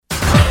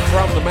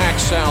From the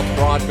MaxxSouth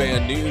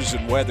Broadband News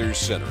and Weather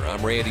Center,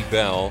 I'm Randy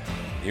Bell.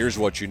 Here's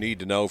what you need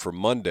to know for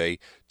Monday.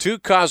 2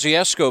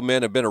 Kosciusko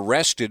men have been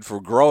arrested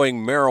for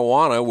growing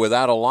marijuana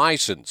without a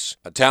license.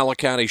 Atala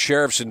County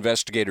Sheriff's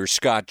investigator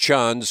Scott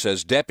Chun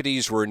says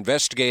deputies were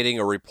investigating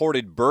a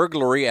reported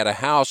burglary at a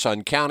house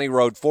on County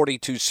Road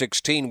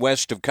 4216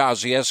 west of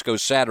Kosciusko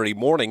Saturday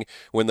morning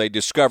when they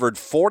discovered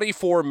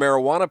 44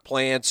 marijuana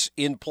plants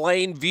in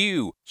plain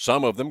view,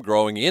 some of them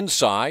growing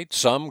inside,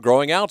 some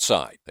growing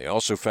outside. They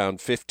also found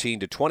 15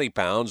 to 20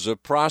 pounds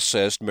of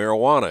processed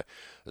marijuana.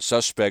 The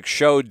suspects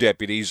showed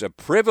deputies a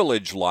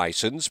privilege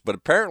license, but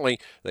apparently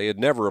they had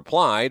never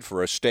applied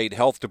for a state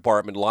health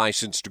department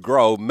license to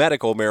grow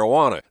medical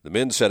marijuana. The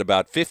men said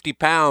about 50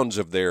 pounds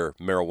of their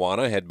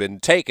marijuana had been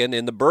taken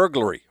in the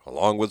burglary,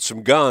 along with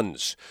some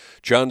guns.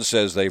 Chun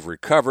says they've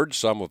recovered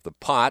some of the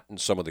pot and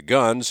some of the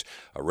guns,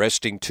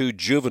 arresting 2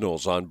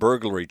 juveniles on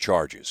burglary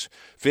charges.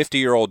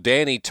 50-year-old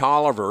Danny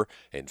Tolliver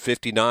and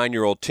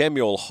 59-year-old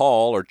Timuel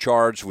Hall are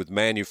charged with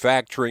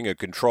manufacturing a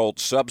controlled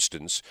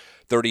substance.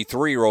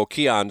 33-year-old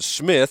Keon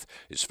Smith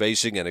is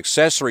facing an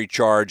accessory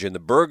charge in the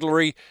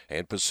burglary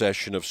and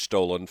possession of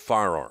stolen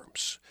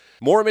firearms.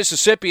 More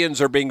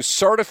Mississippians are being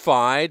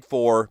certified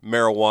for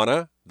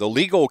marijuana, the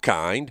legal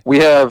kind. We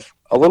have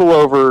a little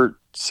over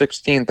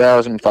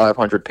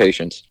 16,500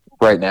 patients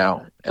right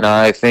now, and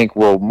I think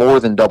we'll more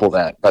than double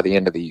that by the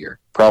end of the year,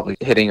 probably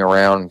hitting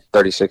around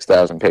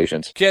 36,000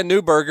 patients. Ken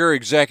Newberger,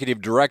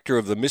 executive director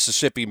of the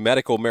Mississippi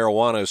Medical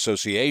Marijuana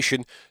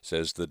Association,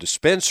 says the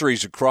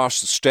dispensaries across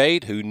the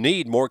state who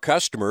need more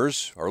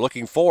customers are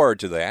looking forward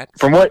to that.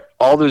 From what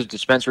all those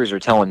dispensaries are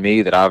telling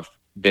me that I've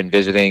been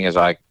visiting as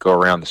I go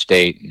around the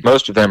state,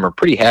 most of them are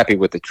pretty happy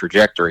with the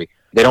trajectory.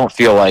 They don't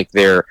feel like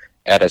they're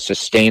at a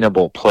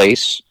sustainable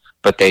place,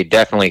 but they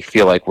definitely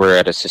feel like we're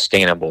at a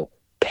sustainable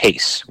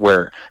pace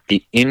where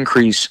the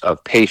increase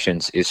of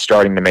patients is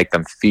starting to make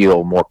them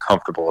feel more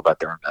comfortable about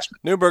their investment.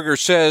 Newberger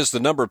says the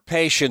number of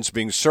patients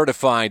being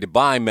certified to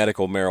buy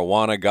medical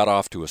marijuana got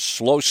off to a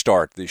slow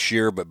start this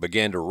year, but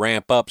began to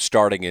ramp up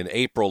starting in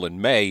April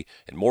and May,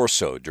 and more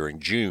so during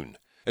June.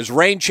 As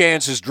rain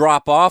chances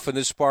drop off in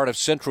this part of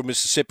central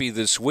Mississippi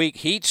this week,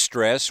 heat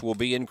stress will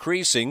be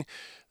increasing.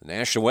 The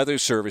National Weather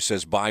Service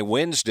says by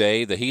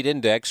Wednesday, the heat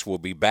index will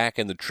be back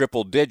in the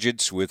triple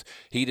digits with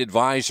heat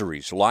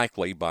advisories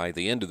likely by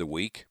the end of the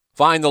week.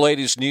 Find the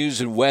latest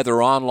news and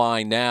weather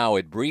online now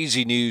at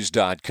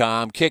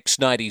breezynews.com,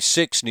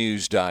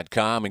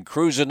 kicks96news.com, and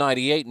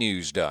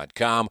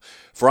cruisin98news.com.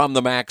 From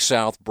the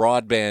MaxxSouth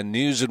Broadband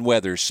News and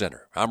Weather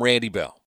Center, I'm Randy Bell.